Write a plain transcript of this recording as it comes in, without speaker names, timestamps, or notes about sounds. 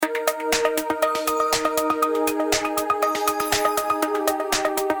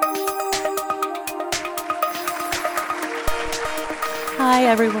Hi,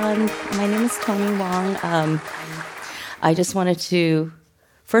 everyone. My name is Tony Wong. I just wanted to,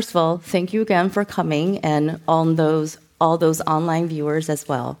 first of all, thank you again for coming and all those online viewers as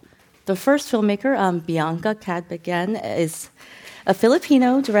well. The first filmmaker, Bianca Cadbegan, is a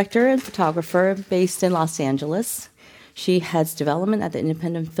Filipino director and photographer based in Los Angeles. She heads development at the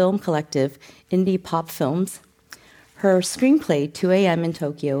independent film collective Indie Pop Films. Her screenplay, 2 a.m. in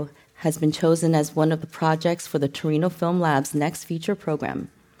Tokyo, has been chosen as one of the projects for the Torino Film Lab's next feature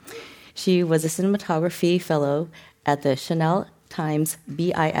program. She was a cinematography fellow at the Chanel Times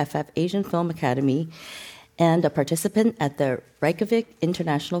BIFF Asian Film Academy and a participant at the Reykjavik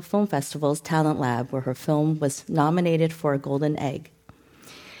International Film Festival's Talent Lab, where her film was nominated for a Golden Egg.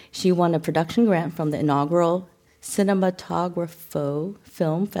 She won a production grant from the inaugural Cinematographo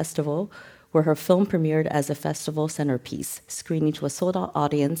Film Festival, where her film premiered as a festival centerpiece, screening to a sold-out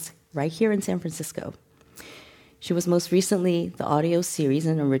audience right here in San Francisco. She was most recently the audio series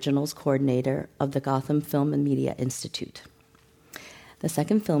and originals coordinator of the Gotham Film and Media Institute. The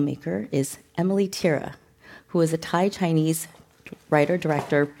second filmmaker is Emily Tira, who is a Thai-Chinese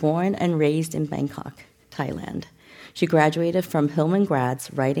writer-director born and raised in Bangkok, Thailand. She graduated from Hillman Grad's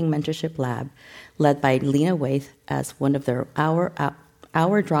Writing Mentorship Lab, led by Lena Waith as one of their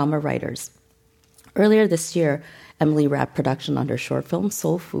Our Drama writers. Earlier this year, Emily wrapped production on her short film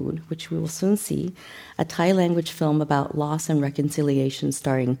Soul Food, which we will soon see, a Thai language film about loss and reconciliation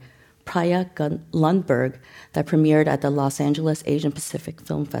starring Priya Lundberg that premiered at the Los Angeles Asian Pacific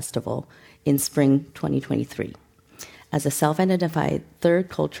Film Festival in spring 2023. As a self-identified third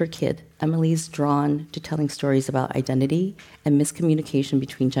culture kid, Emily's drawn to telling stories about identity and miscommunication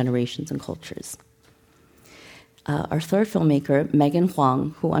between generations and cultures. Our third filmmaker, Megan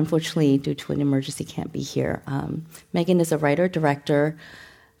Huang, who unfortunately, due to an emergency, can't be here. Megan is a writer-director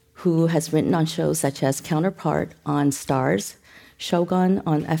who has written on shows such as Counterpart on Starz, Shogun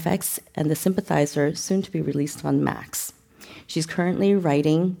on FX, and The Sympathizer, soon to be released on Max. She's currently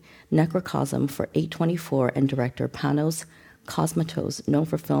writing Necrocosm for 824 and director Panos Cosmatos, known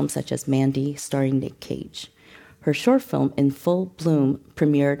for films such as Mandy, starring Nick Cage. Her short film, In Full Bloom,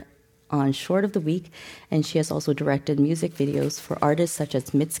 premiered on Short of the Week, and she has also directed music videos for artists such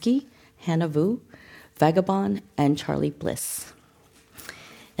as Mitski, Hannah Vu, Vagabond, and Charlie Bliss.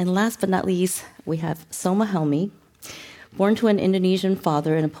 And last but not least, we have Soma Helmi. Born to an Indonesian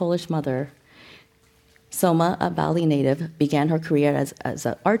father and a Polish mother, Soma, a Bali native, began her career as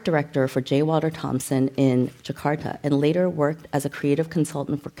an art director for J. Walter Thompson in Jakarta and later worked as a creative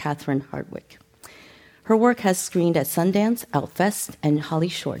consultant for Catherine Hardwicke. Her work has screened at Sundance, Outfest, and Holly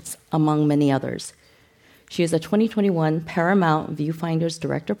Shorts, among many others. She is a 2021 Paramount Viewfinders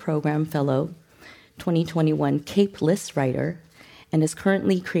Director Program Fellow, 2021 Cape List Writer, and is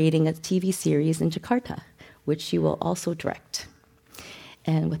currently creating a TV series in Jakarta, which she will also direct.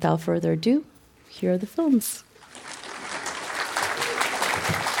 And without further ado, here are the films.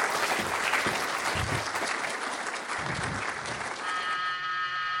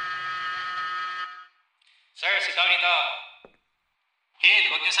 Sir, si Tony to. Kid,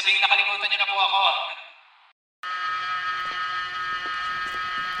 huwag niyo sabihing nakalimutan niyo na po ako.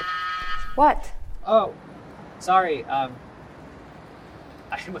 What? Oh, sorry. I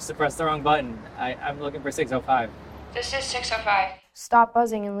must have pressed the wrong button. I'm looking for 605. This is 605. Stop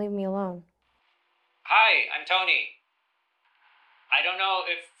buzzing and leave me alone. Hi, I'm Tony. I don't know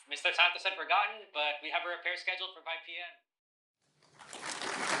if Mr. Santos had forgotten, but we have a repair scheduled for 5 p.m.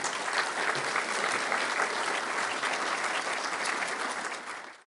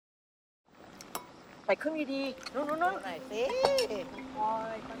 Phảiขึ้นดีๆนู่นๆๆหน่อยสิโอ้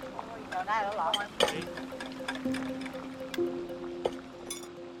ยเราได้แล้วเหรอ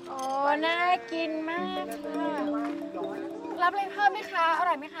โอ้น่ากินมากค่ะรับอะไรเพิ่มไหมคะ อ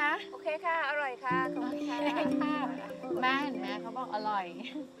ร่อยไหมคะ โอเคค่ะอร่อยค่ะขอบคุณค่ะ ค่ะมาเห็นไหมเขาบอกอร่อย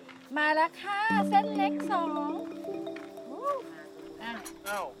มาแล้วค่ะ เส้นเล็ก2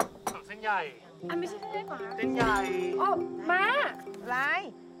อ้าวเส้นใหญ่ ไม่ใช่เส้นเล็กหรอ เส้นใหญ่ โอ้มา ไร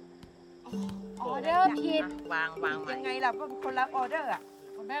ออเดอร์ผิด วางยังไงล่ะคนรับออเดอร์อ่ะ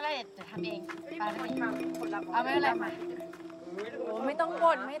ผมไม่อะไรจะทำเอง ป้าไม่ทำคนรับออ เอา เดอ ไม่ ร์ อะไรมาโอ้ไม่ต้องบ่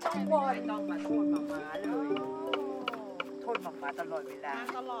นไม่ต้องบ่น ไม่ต้องมาโทษหมาเลยโทษหมาตลอดเวลา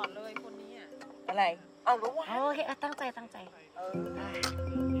ตลอดเลยคนนี้อะไรเอารู้ว่าโอเคตั้งใจแ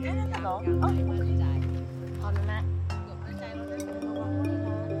แค่นั้นเหรอพร้อมนะ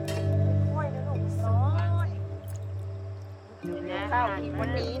ข้าวกินวัน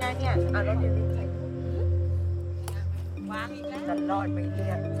นี้นะเนี่ยเอาแล้วเดี๋ยวนี้วางอีกแล้วจะรอดไปเนี่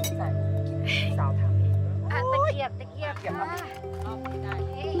ยใส่สาวทำเองตะเกียบค่ะมา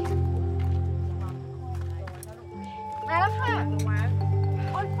แล้วค่ะ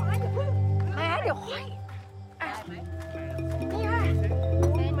ยฟ้าอย่าเพิ่งแม่เดี๋ยวค่อยอ่ะนี่ค่ะ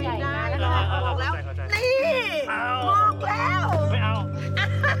เส้นใหญ่มาแล้วค่ะบอกแล้วนี่บอกแล้ว ไม่เอา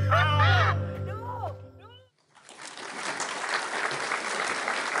ดู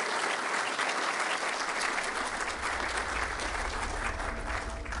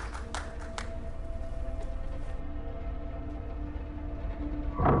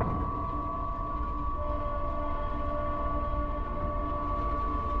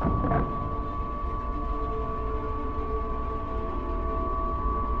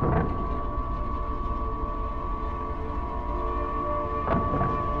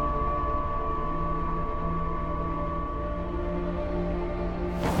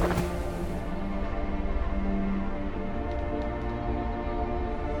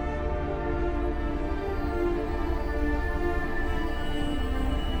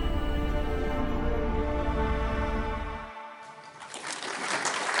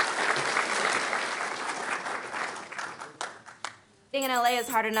Being in LA is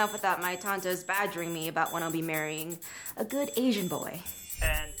hard enough without my tantas badgering me about when I'll be marrying a good Asian boy.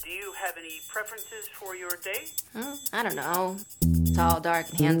 And do you have any preferences for your date? I don't know. Tall, dark,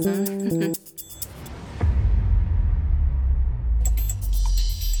 and handsome.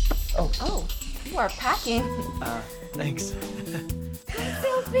 Oh, you are packing. Thanks.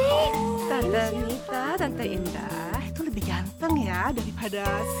 Tante Nita, Tante Indah, itu lebih ganteng ya daripada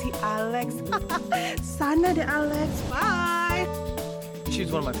si Alex. Sana deh Alex, bye. She's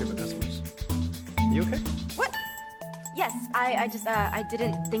one of my favorite customers. You okay? What? Yes, I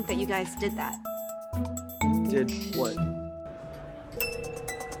didn't think that you guys did that. Did what?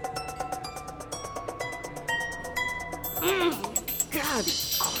 God,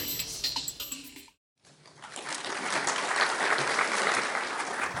 he's gorgeous.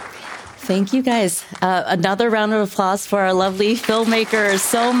 Thank you guys. Another round of applause for our lovely filmmakers,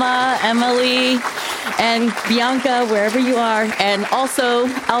 Soma, Emily, and Bianca, wherever you are, and also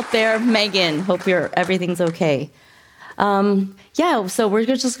out there, Megan. Hope everything's okay. So we're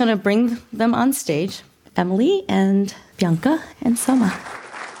just going to bring them on stage, Emily and Bianca and Soma.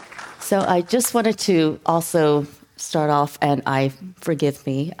 So I just wanted to also start off, and forgive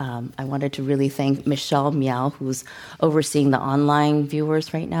me, I wanted to really thank Michelle Miao, who's overseeing the online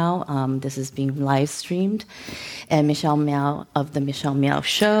viewers right now. This is being live streamed. And Michelle Miao of the Michelle Miao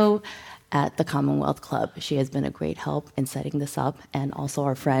Show at the Commonwealth Club. She has been a great help in setting this up. And also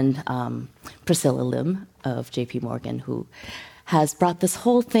our friend Priscilla Lim of JP Morgan, who has brought this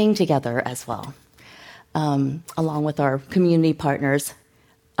whole thing together as well, along with our community partners,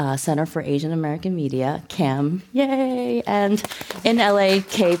 Center for Asian American Media, CAM, yay, and in LA,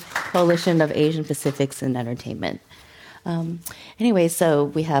 CAPE, Coalition of Asian Pacifics in Entertainment. Anyway, so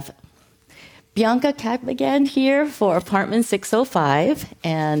we have Bianca Capagan here for Apartment 605,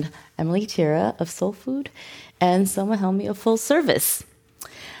 and Emily Tira of Soul Food, and Soma Helmi of Full Service.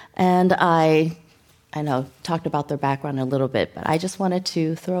 And I know, talked about their background a little bit, but I just wanted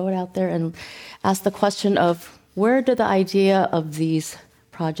to throw it out there and ask the question of where did the idea of these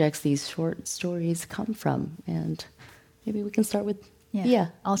projects, these short stories come from? And maybe we can start with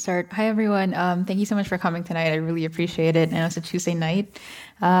Bia. I'll start. Hi, everyone. Thank you so much for coming tonight. I really appreciate it. And it's a Tuesday night,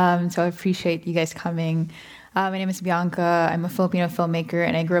 so I appreciate you guys coming. My name is Bianca. I'm a Filipino filmmaker,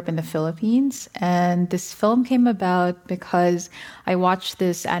 and I grew up in the Philippines. And this film came about because I watched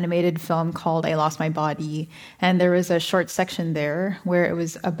this animated film called I Lost My Body. And there was a short section there where it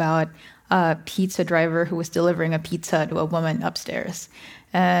was about a pizza driver who was delivering a pizza to a woman upstairs.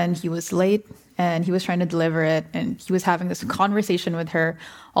 And he was late, and he was trying to deliver it, and he was having this conversation with her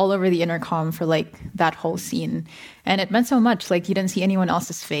all over the intercom for like that whole scene. And it meant so much. Like, you didn't see anyone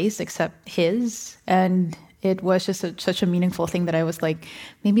else's face except his. And it was just such a meaningful thing that I was like,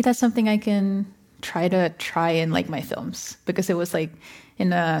 maybe that's something I can try in like my films, because it was like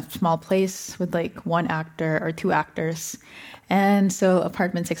in a small place with like one actor or two actors. And so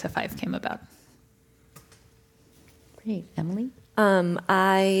Apartment 605 came about. Great. Emily?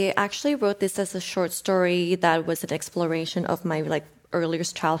 I actually wrote this as a short story that was an exploration of my like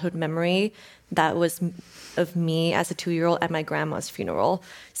earliest childhood memory that was of me as a 2-year-old at my grandma's funeral.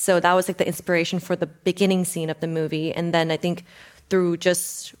 So that was like the inspiration for the beginning scene of the movie. And then I think through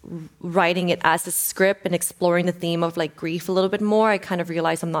just writing it as a script and exploring the theme of like grief a little bit more, I kind of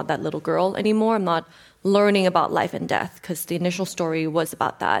realized I'm not that little girl anymore. I'm not learning about life and death, because the initial story was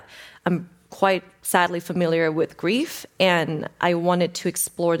about that. I'm quite sadly familiar with grief, and I wanted to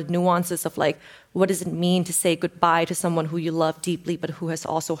explore the nuances of like, what does it mean to say goodbye to someone who you love deeply but who has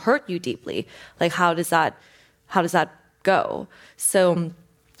also hurt you deeply? Like, how does that go? So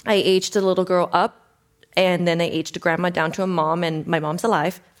I aged the little girl up And then I aged a grandma down to a mom, and my mom's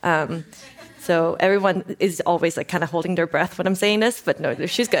alive. So everyone is always like kind of holding their breath when I'm saying this, but no,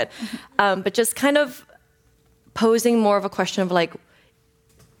 she's good. But just kind of posing more of a question of like,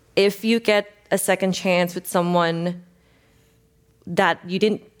 if you get a second chance with someone that you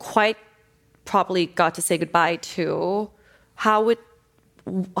didn't quite properly got to say goodbye to, how would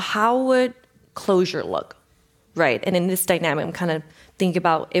closure look, right? And in this dynamic, I'm kind of thinking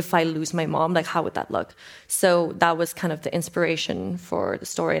about if I lose my mom, like how would that look? So that was kind of the inspiration for the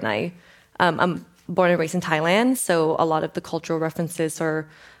story. And I'm born and raised in Thailand, so a lot of the cultural references are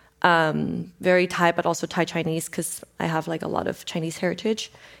very Thai, but also Thai Chinese, because I have like a lot of Chinese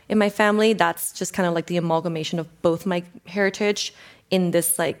heritage in my family. That's just kind of like the amalgamation of both my heritage in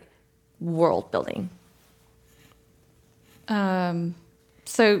this like world building.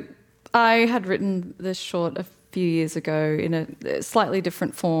 So I had written this short a few years ago in a slightly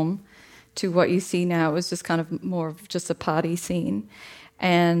different form to what you see now. It was just kind of more of just a party scene.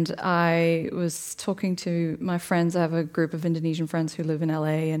 And I was talking to my friends. I have a group of Indonesian friends who live in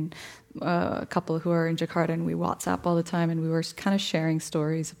LA and a couple who are in Jakarta, and we WhatsApp all the time. And we were kind of sharing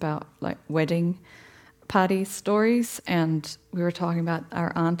stories about like wedding party stories. And we were talking about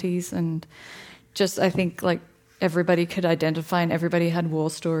our aunties, and just I think like everybody could identify, and everybody had war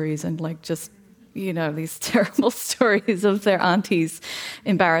stories and like just, you know, these terrible stories of their aunties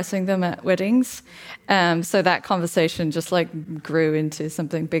embarrassing them at weddings. So that conversation just like grew into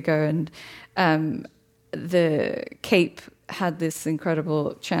something bigger. And the Cape had this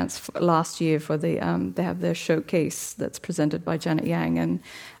incredible chance last year for they have their showcase that's presented by Janet Yang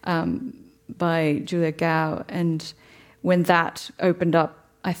and by Julia Gao. And when that opened up,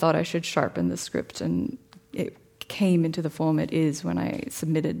 I thought I should sharpen the script, and it came into the form it is when I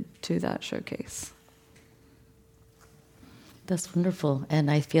submitted to that showcase. That's wonderful. And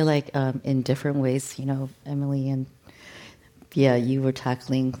I feel like in different ways, you know, Emily and you were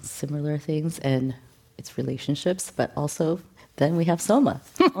tackling similar things and its relationships, but also then we have Soma.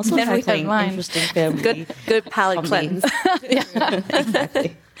 Also tackling interesting family. Good palate cleanse. Yeah,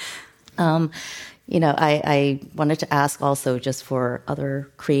 exactly. You know, I wanted to ask also just for other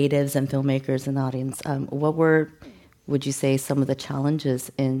creatives and filmmakers in the audience, what would you say, some of the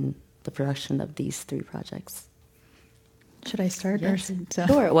challenges in the production of these three projects? Should I start? Yes.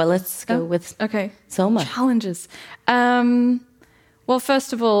 Sure. Well, let's go with Soma. Challenges. Well,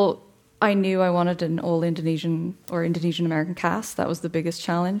 first of all, I knew I wanted an all Indonesian or Indonesian American cast. That was the biggest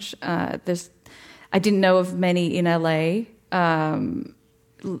challenge. I didn't know of many in LA,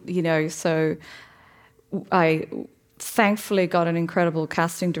 you know, so I thankfully got an incredible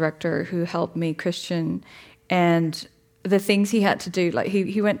casting director who helped me, Christian, and the things he had to do, like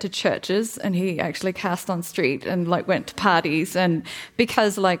he went to churches and he actually cast on street and like went to parties, and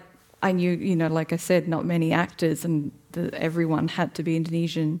because like I knew, you know, like I said, not many actors and everyone had to be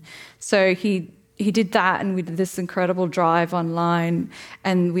Indonesian, so he did that, and we did this incredible drive online,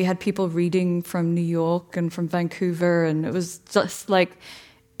 and we had people reading from New York and from Vancouver, and it was just like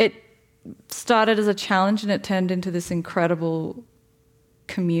it started as a challenge and it turned into this incredible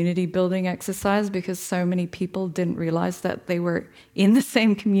community building exercise, because so many people didn't realize that they were in the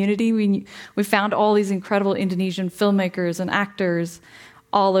same community. We found all these incredible Indonesian filmmakers and actors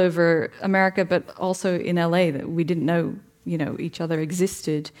all over America, but also in LA that we didn't know, you know, each other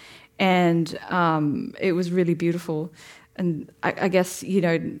existed. And it was really beautiful. And I guess, you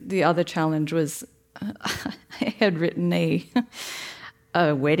know, the other challenge was I had written a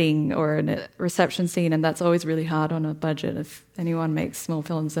wedding or a reception scene, and that's always really hard on a budget. If anyone makes small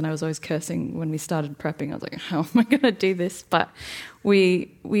films, and I was always cursing when we started prepping. I was like, how am I going to do this? But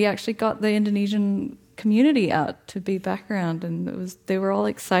we actually got the Indonesian community out to be background, and they were all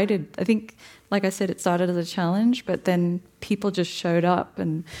excited. I think, like I said, it started as a challenge, but then people just showed up,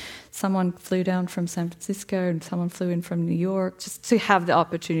 and someone flew down from San Francisco and someone flew in from New York just to have the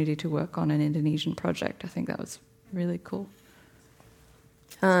opportunity to work on an Indonesian project. I think that was really cool.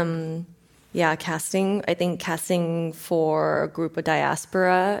 Casting. I think casting for a group of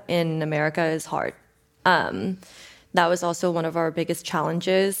diaspora in America is hard. That was also one of our biggest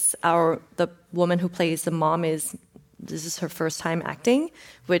challenges. The woman who plays the mom this is her first time acting,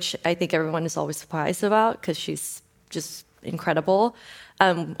 which I think everyone is always surprised about because she's just incredible.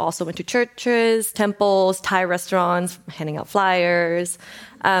 Also went to churches, temples, Thai restaurants, handing out flyers.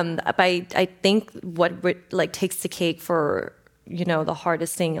 But I think what takes the cake for, you know, the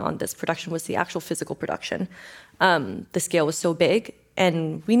hardest thing on this production was the actual physical production. The scale was so big,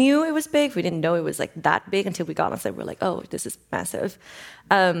 and we knew it was big. We didn't know it was like that big until we got on set. We're like, oh, this is massive.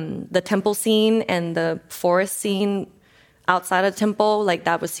 The temple scene and the forest scene, outside of the temple, like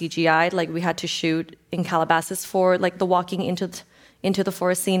that was CGI. Like we had to shoot in Calabasas for like the walking into the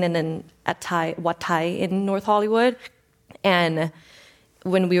forest scene, and then at Wat Thai in North Hollywood. And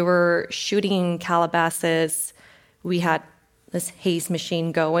when we were shooting Calabasas, we had this haze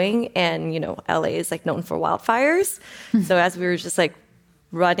machine going, and LA is like known for wildfires. So as we were just like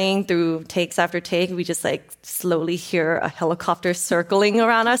running through takes after take, we just like slowly hear a helicopter circling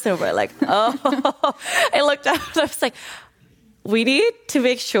around us, and we're like, oh. I looked up, I was like, we need to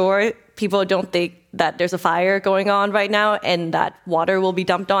make sure people don't think that there's a fire going on right now and that water will be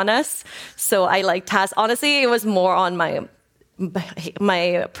dumped on us. So I like tasked, honestly, it was more on my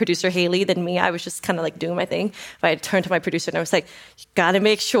producer Haley than me. I was just kind of like doing my thing. But I turned to my producer and I was like, you got to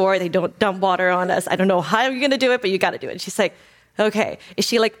make sure they don't dump water on us. I don't know how you're going to do it, but you got to do it. And she's like, okay. And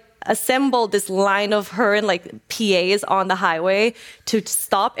she like assembled this line of her and like PAs on the highway to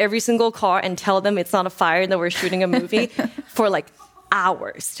stop every single car and tell them it's not a fire and that we're shooting a movie for like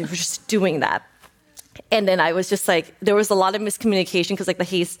hours. They were just doing that. And then I was just like, there was a lot of miscommunication because like the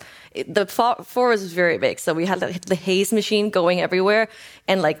haze, the forest was very big. So we had the haze machine going everywhere.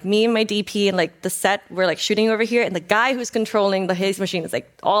 And like me and my DP and like the set were like shooting over here. And the guy who's controlling the haze machine is like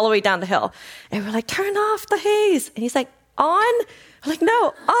all the way down the hill. And we're like, turn off the haze. And he's like, on? I'm like,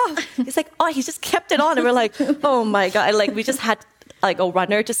 no, off. He's like, oh, he just kept it on. And we're like, oh my God. And like, we just had like a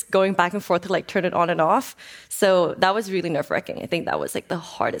runner just going back and forth to like turn it on and off. So that was really nerve-wracking. I think that was like the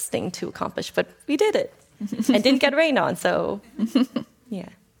hardest thing to accomplish, but we did it and didn't get rain on. So yeah.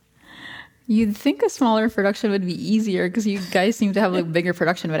 You'd think a smaller production would be easier because you guys seem to have like bigger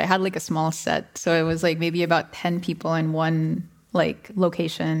production, but I had like a small set. So it was like maybe about 10 people in one like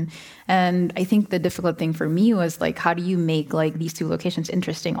location. And I think the difficult thing for me was like, how do you make like these two locations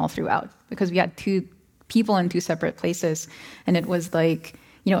interesting all throughout? Because we had two people in two separate places, and it was like,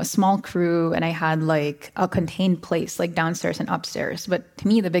 a small crew, and I had like a contained place like downstairs and upstairs. But to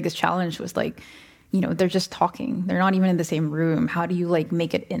me, the biggest challenge was like, they're just talking. They're not even in the same room. How do you like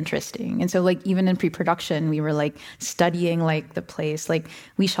make it interesting? And so like even in pre-production, we were like studying like the place. Like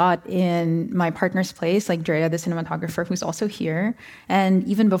we shot in my partner's place, like Drea, the cinematographer, who's also here. And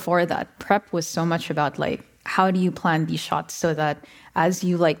even before that, prep was so much about like, how do you plan these shots so that as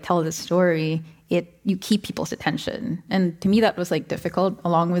you like tell the story, you keep people's attention. And to me, that was like difficult,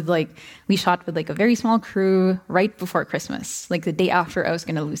 along with like, we shot with like a very small crew right before Christmas. Like the day after, I was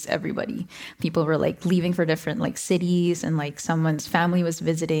going to lose everybody. People were like leaving for different like cities, and like someone's family was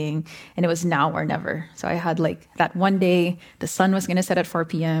visiting, and it was now or never. So I had like that one day, the sun was going to set at 4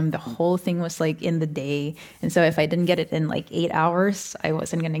 p.m. The whole thing was like in the day. And so if I didn't get it in like 8 hours, I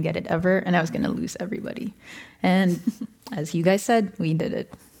wasn't going to get it ever. And I was going to lose everybody. And as you guys said, we did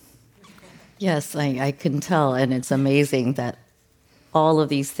it. Yes, I can tell, and it's amazing that all of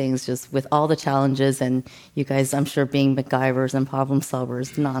these things, just with all the challenges, and you guys, I'm sure, being MacGyvers and problem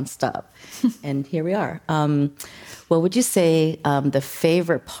solvers nonstop. And here we are. What would you say the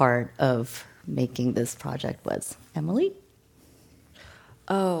favorite part of making this project was, Emily?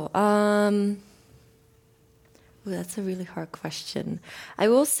 That's a really hard question. I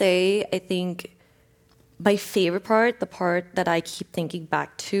will say, I think my favorite part, the part that I keep thinking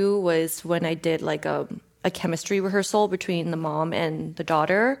back to, was when I did like a chemistry rehearsal between the mom and the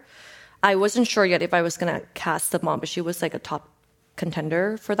daughter. I wasn't sure yet if I was going to cast the mom, but she was like a top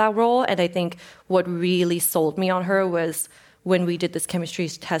contender for that role. And I think what really sold me on her was when we did this chemistry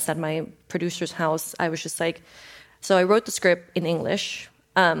test at my producer's house. I was just like, so I wrote the script in English,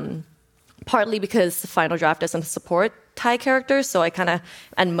 partly because the final draft doesn't support Thai characters. So I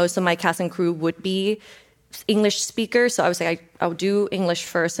and most of my cast and crew would be English speakers. So I was like, I'll do English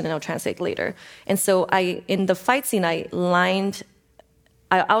first and then I'll translate later. And so in the fight scene, I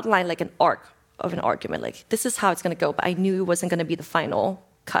outlined like an arc of an argument. Like, this is how it's going to go. But I knew it wasn't going to be the final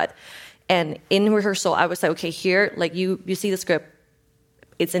cut. And in rehearsal, I was like, okay, here, like you see the script.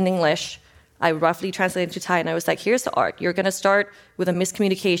 It's in English. I roughly translated to Thai. And I was like, here's the arc. You're going to start with a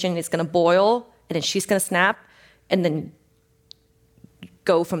miscommunication. It's going to boil. And then she's going to snap. And then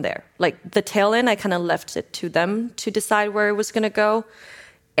go from there. Like the tail end, I kind of left it to them to decide where it was going to go.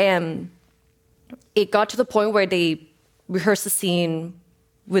 And it got to the point where they rehearsed the scene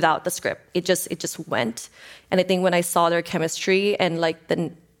without the script. It just went. And I think when I saw their chemistry and like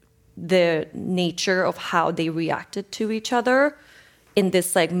the nature of how they reacted to each other in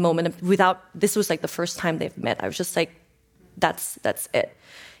this like moment this was like the first time they've met. I was just like, that's it.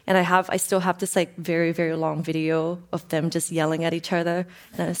 And I still have this like very, very long video of them just yelling at each other.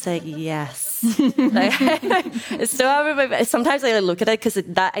 And I was like, yes. Sometimes I look at it because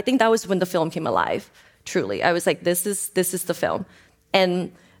I think that was when the film came alive. Truly, I was like, this is the film.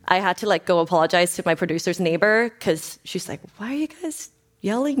 And I had to like go apologize to my producer's neighbor because she's like, why are you guys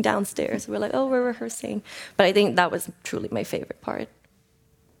yelling downstairs? We're like, oh, we're rehearsing. But I think that was truly my favorite part.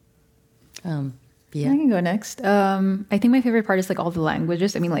 Yeah, I can go next. I think my favorite part is like all the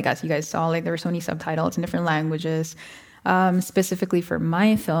languages. I mean, like as you guys saw, like there were so many subtitles in different languages. Specifically for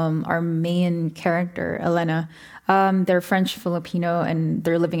my film, our main character, Elena, they're French, Filipino, and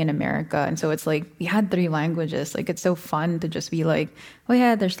they're living in America. And so it's like we had 3 languages. Like it's so fun to just be like, oh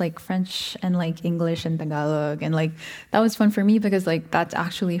yeah, there's like French and like English and Tagalog. And like that was fun for me because like that's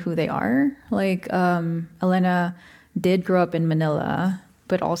actually who they are. Like Elena did grow up in Manila,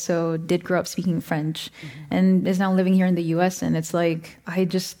 but also did grow up speaking French and is now living here in the US. And it's like,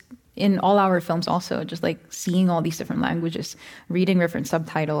 in all our films also, just like seeing all these different languages, reading different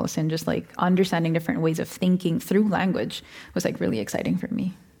subtitles, and just like understanding different ways of thinking through language was like really exciting for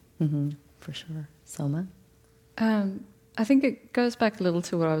me. For sure. Selma? I think it goes back a little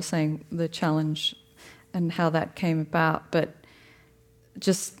to what I was saying, the challenge and how that came about, but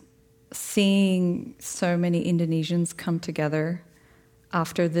just seeing so many Indonesians come together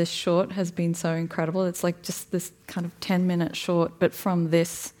after this short has been so incredible. It's like just this kind of 10-minute short, but from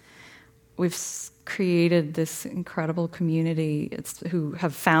this, we've created this incredible community who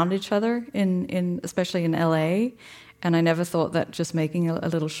have found each other in especially in LA. And I never thought that just making a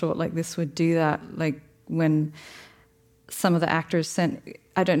little short like this would do that. Like when some of the actors sent,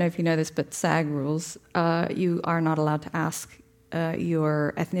 I don't know if you know this, but SAG rules, you are not allowed to ask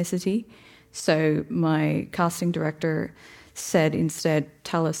your ethnicity. So my casting director said instead,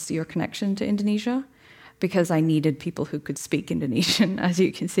 tell us your connection to Indonesia, because I needed people who could speak Indonesian, as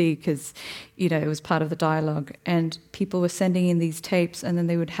you can see, because, you know, it was part of the dialogue. And people were sending in these tapes, and then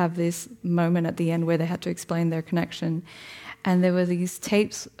they would have this moment at the end where they had to explain their connection. And there were these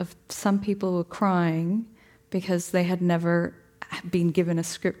tapes of some people were crying because they had never been given a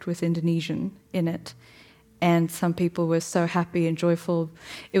script with Indonesian in it. And some people were so happy and joyful.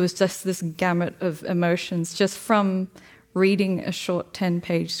 It was just this gamut of emotions just from reading a short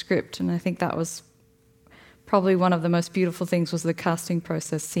 10-page script. And I think that was probably one of the most beautiful things, was the casting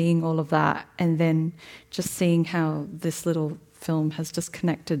process, seeing all of that, and then just seeing how this little film has just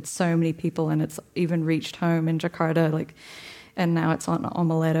connected so many people, and it's even reached home in Jakarta, like, and now it's on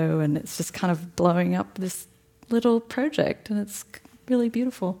Omeletto, and it's just kind of blowing up this little project, and it's really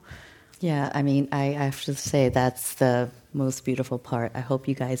beautiful. Yeah, I mean, I have to say that's the most beautiful part. I hope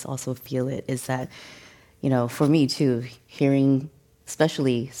you guys also feel it, is that, you know, for me too, hearing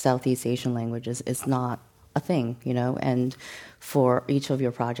especially Southeast Asian languages is not a thing, you know, and for each of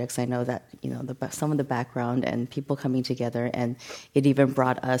your projects, I know that, you know, some of the background and people coming together, and it even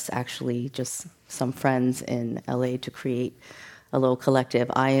brought us actually just some friends in LA to create a little collective.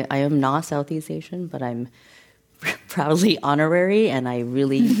 I am not Southeast Asian, but I'm proudly honorary, and I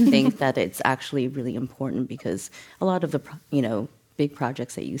really think that it's actually really important, because a lot of the, you know, big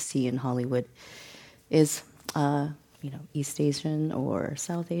projects that you see in Hollywood is, you know, East Asian or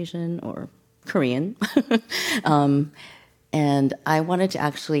South Asian or Korean. And I wanted to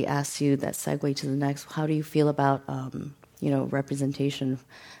actually ask you, that segue to the next, how do you feel about, you know, representation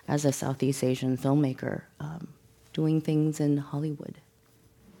as a Southeast Asian filmmaker, doing things in Hollywood?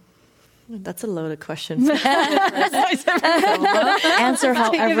 That's a loaded question. Answer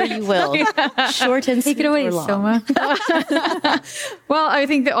however you will. Short and sweet. Take it away, or long. Soma. Well, I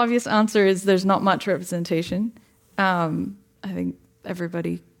think the obvious answer is there's not much representation. I think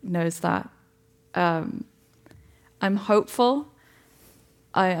everybody knows that. I'm hopeful.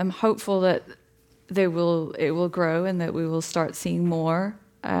 I am hopeful that it will grow, and that we will start seeing more.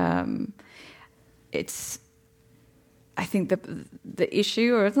 I think the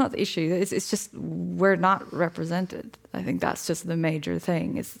issue, or it's not the issue, it's just we're not represented. I think that's just the major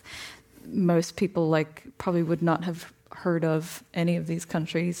thing. Is most people like probably would not have heard of any of these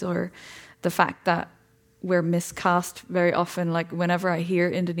countries, or the fact that we're miscast very often. Like whenever I hear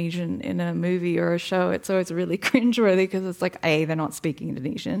Indonesian in a movie or a show, it's always really cringeworthy, because it's like, A, they're not speaking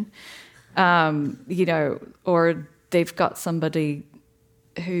Indonesian, you know, or they've got somebody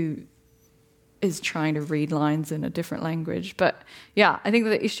who is trying to read lines in a different language. But yeah, I think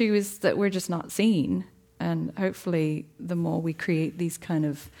the issue is that we're just not seen. And hopefully the more we create these kind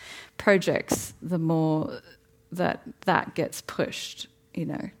of projects, the more that gets pushed, you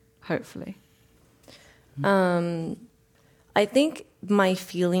know, hopefully. I think my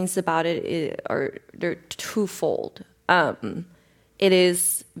feelings about they're twofold. It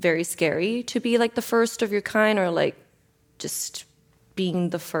is very scary to be like the first of your kind, or like just being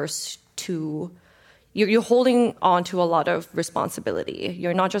the first to you're holding on to a lot of responsibility.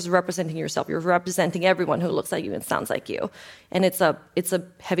 You're not just representing yourself, you're representing everyone who looks like you and sounds like you. And it's a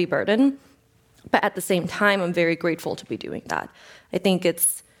heavy burden. But at the same time, I'm very grateful to be doing that. I think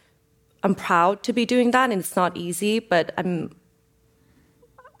I'm proud to be doing that, and it's not easy, but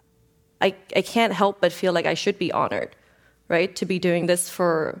I can't help but feel like I should be honored, right? To be doing this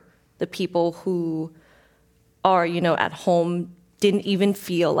for the people who are, at home, didn't even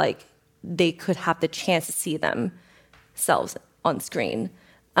feel like they could have the chance to see themselves on screen.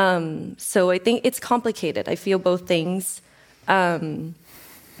 So I think it's complicated. I feel both things. And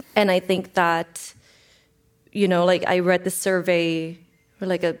I think that, I read this survey or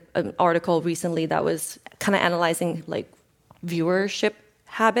an article recently that was kind of analyzing viewership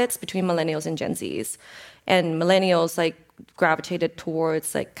habits between millennials and Gen Zs. And millennials gravitated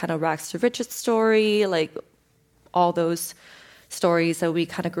towards kind of rags to riches story, all those stories that we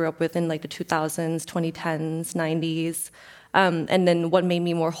kind of grew up with in the 2000s, 2010s, 90s. And then what made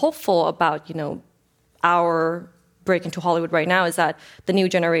me more hopeful about, our break into Hollywood right now is that the new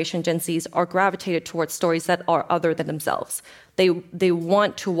generation, Gen Zs, are gravitated towards stories that are other than themselves. They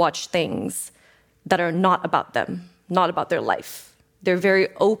want to watch things that are not about them, not about their life. They're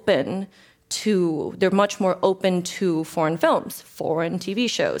much more open to foreign films, foreign TV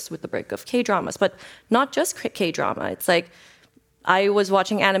shows with the break of K-dramas, but not just K-drama. It's I was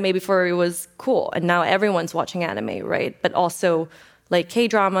watching anime before it was cool, and now everyone's watching anime, right? But also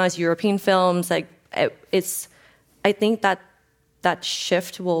K-dramas, European films, I think that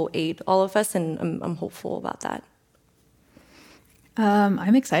shift will aid all of us, and I'm hopeful about that.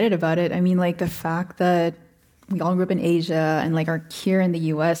 I'm excited about it. I mean, the fact that we all grew up in Asia and are here in the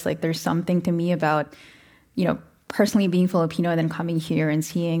US, there's something to me about, personally being Filipino and then coming here and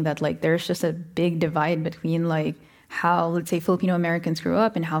seeing that there's just a big divide between how, let's say, Filipino Americans grew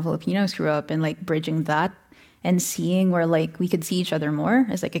up and how Filipinos grew up, and bridging that and seeing where we could see each other more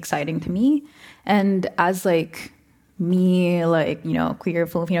is exciting to me. And as me, queer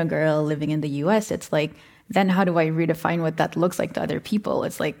Filipino girl living in the US, it's then how do I redefine what that looks like to other people?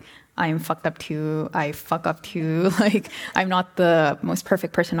 It's I'm fucked up too. I fuck up too. I'm not the most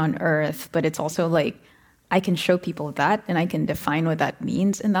perfect person on earth, but it's also I can show people that and I can define what that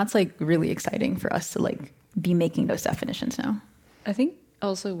means. And that's really exciting for us to be making those definitions now. I think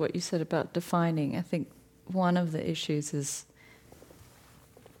also what you said about defining, I think one of the issues is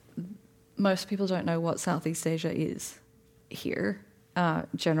most people don't know what Southeast Asia is here.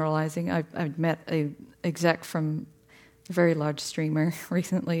 Generalizing, I've met a exec from a very large streamer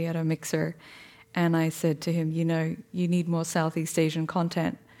recently at a mixer, and I said to him, you need more Southeast Asian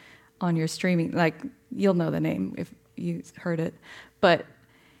content on your streaming. You'll know the name if you heard it,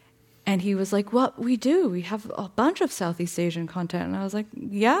 and he was like, "What we do? We have a bunch of Southeast Asian content." And I was like,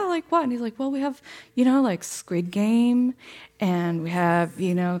 "Yeah, what?" And he's like, "Well, we have, Squid Game, and we have,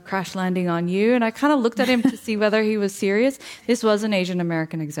 Crash Landing on You." And I kind of looked at him to see whether he was serious. This was an Asian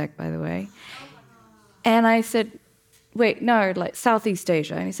American exec, by the way. And I said, "Wait, no, Southeast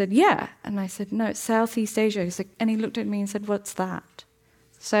Asia." And he said, "Yeah." And I said, "No, Southeast Asia." He's and he looked at me and said, "What's that?"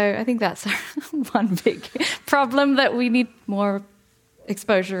 So I think that's one big problem, that we need more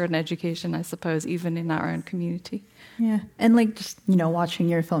exposure and education, I suppose, even in our own community. Yeah. And just, watching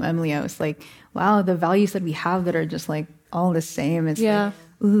your film, Emily, I was wow, the values that we have that are just all the same. It's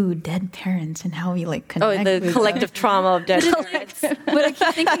ooh, dead parents and how we connect. Oh, the collective trauma of dead parents. But I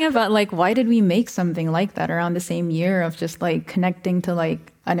keep thinking about why did we make something like that around the same year of just connecting to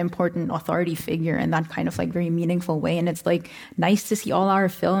an important authority figure in that kind of very meaningful way. And it's nice to see all our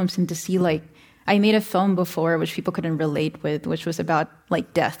films and to see I made a film before which people couldn't relate with, which was about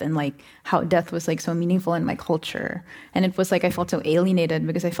death and how death was so meaningful in my culture. And it was I felt so alienated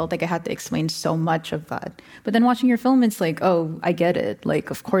because I felt I had to explain so much of that. But then watching your film, it's oh, I get it.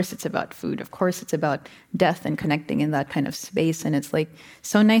 Of course it's about food. Of course it's about death and connecting in that kind of space. And it's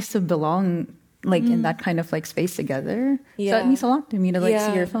so nice to belong in that kind of space together. Yeah. So it means a lot to me to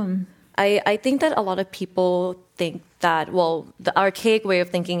see your film. I think that a lot of people think that, the archaic way of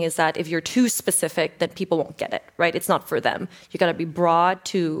thinking is that if you're too specific, then people won't get it, right? It's not for them. You got to be broad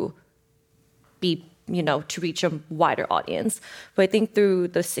to be, to reach a wider audience. But I think through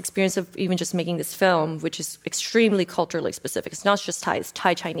this experience of even just making this film, which is extremely culturally specific, it's not just Thai, it's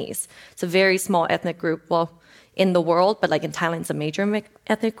Thai Chinese. It's a very small ethnic group, in the world, but in Thailand, it's a major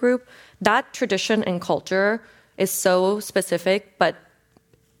ethnic group. That tradition and culture is so specific, but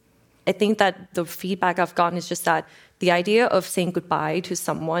I think that the feedback I've gotten is just that the idea of saying goodbye to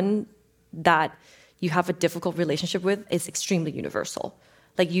someone that you have a difficult relationship with is extremely universal.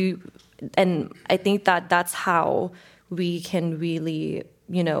 And I think that that's how we can really,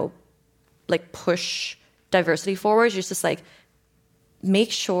 like push diversity forward. It's just like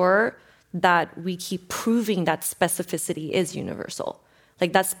make sure that we keep proving that specificity is universal.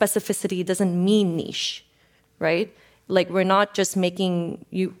 Like that specificity doesn't mean niche, right? Like we're not just making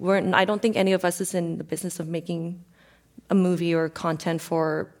I don't think any of us is in the business of making a movie or content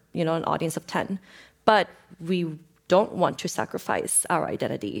for, an audience of 10. But we don't want to sacrifice our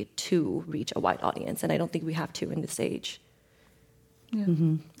identity to reach a wide audience. And I don't think we have to in this age. Yeah.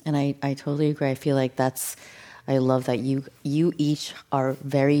 Mm-hmm. And I totally agree. I feel like I love that you each are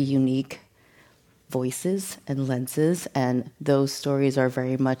very unique voices and lenses, and those stories are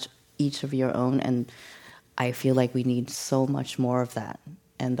very much each of your own. And I feel like we need so much more of that.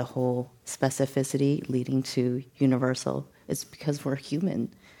 And the whole specificity leading to universal is because we're human.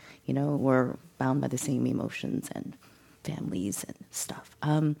 We're bound by the same emotions and families and stuff.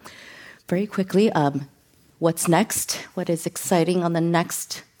 Very quickly, what's next? What is exciting on the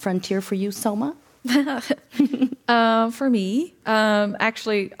next frontier for you, Soma? For me,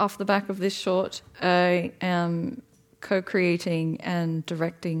 actually, off the back of this short, I am co-creating and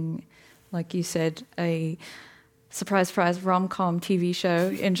directing, like you said, a surprise rom-com TV show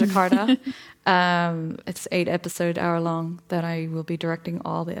in Jakarta. It's 8 episode hour long that I will be directing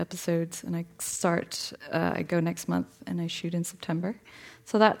all the episodes, and I go next month and I shoot in September.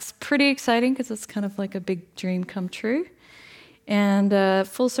 So that's pretty exciting because it's kind of like a big dream come true. And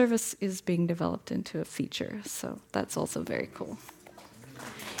Full Service is being developed into a feature, so that's also very cool.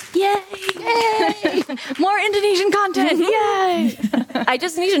 Yay! Yay! More Indonesian content! Yay! I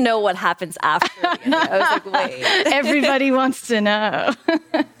just need to know what happens after. I was like, wait. Everybody wants to know.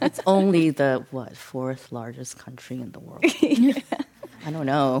 It's only the, 4th largest country in the world? Yeah. I don't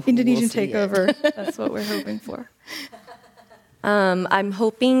know. Indonesian takeover. That's what we're hoping for. I'm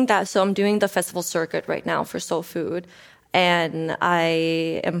hoping that, so I'm doing the festival circuit right now for Soul Food. And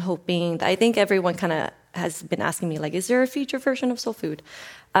I am hoping that, I think everyone kind of has been asking me, like, is there a feature version of Soul Food?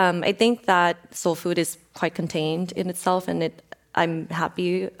 I think that Soul Food is quite contained in itself, and I'm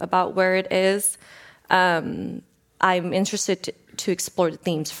happy about where it is. I'm interested to explore the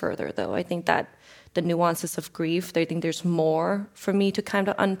themes further, though. I think that the nuances of grief, I think there's more for me to kind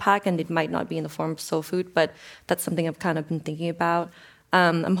of unpack, and it might not be in the form of Soul Food, but that's something I've kind of been thinking about.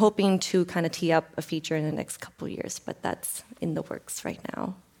 I'm hoping to kind of tee up a feature in the next couple of years, but that's in the works right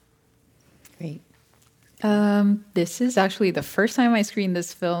now. Great. This is actually the first time I screened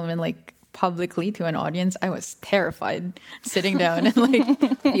this film and publicly to an audience. I was terrified sitting down and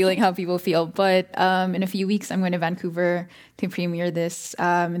feeling how people feel. But in a few weeks, I'm going to Vancouver to premiere this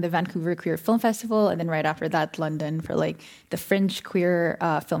in the Vancouver Queer Film Festival, and then right after that, London for the Fringe Queer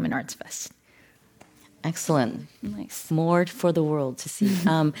Film and Arts Fest. Excellent. Nice. More for the world to see.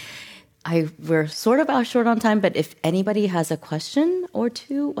 We're sort of short on time, but if anybody has a question or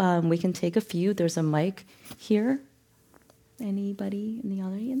two, we can take a few. There's a mic here. Anybody in the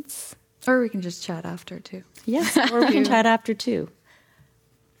audience? Or we can just chat after, too. Yes, or we can chat after, too.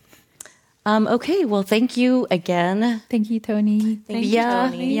 Okay, well, thank you again. Thank you, Tony. Thank you,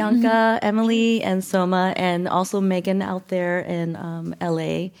 Tony. Bianca, Emily, and Soma, and also Megan out there in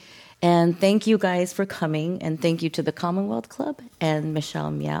LA. And thank you guys for coming, and thank you to the Commonwealth Club, and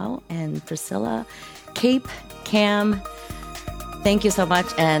Michelle Miao, and Priscilla, Cape, Cam. Thank you so much,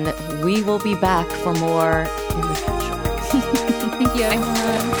 and we will be back for more in the future. Thank you.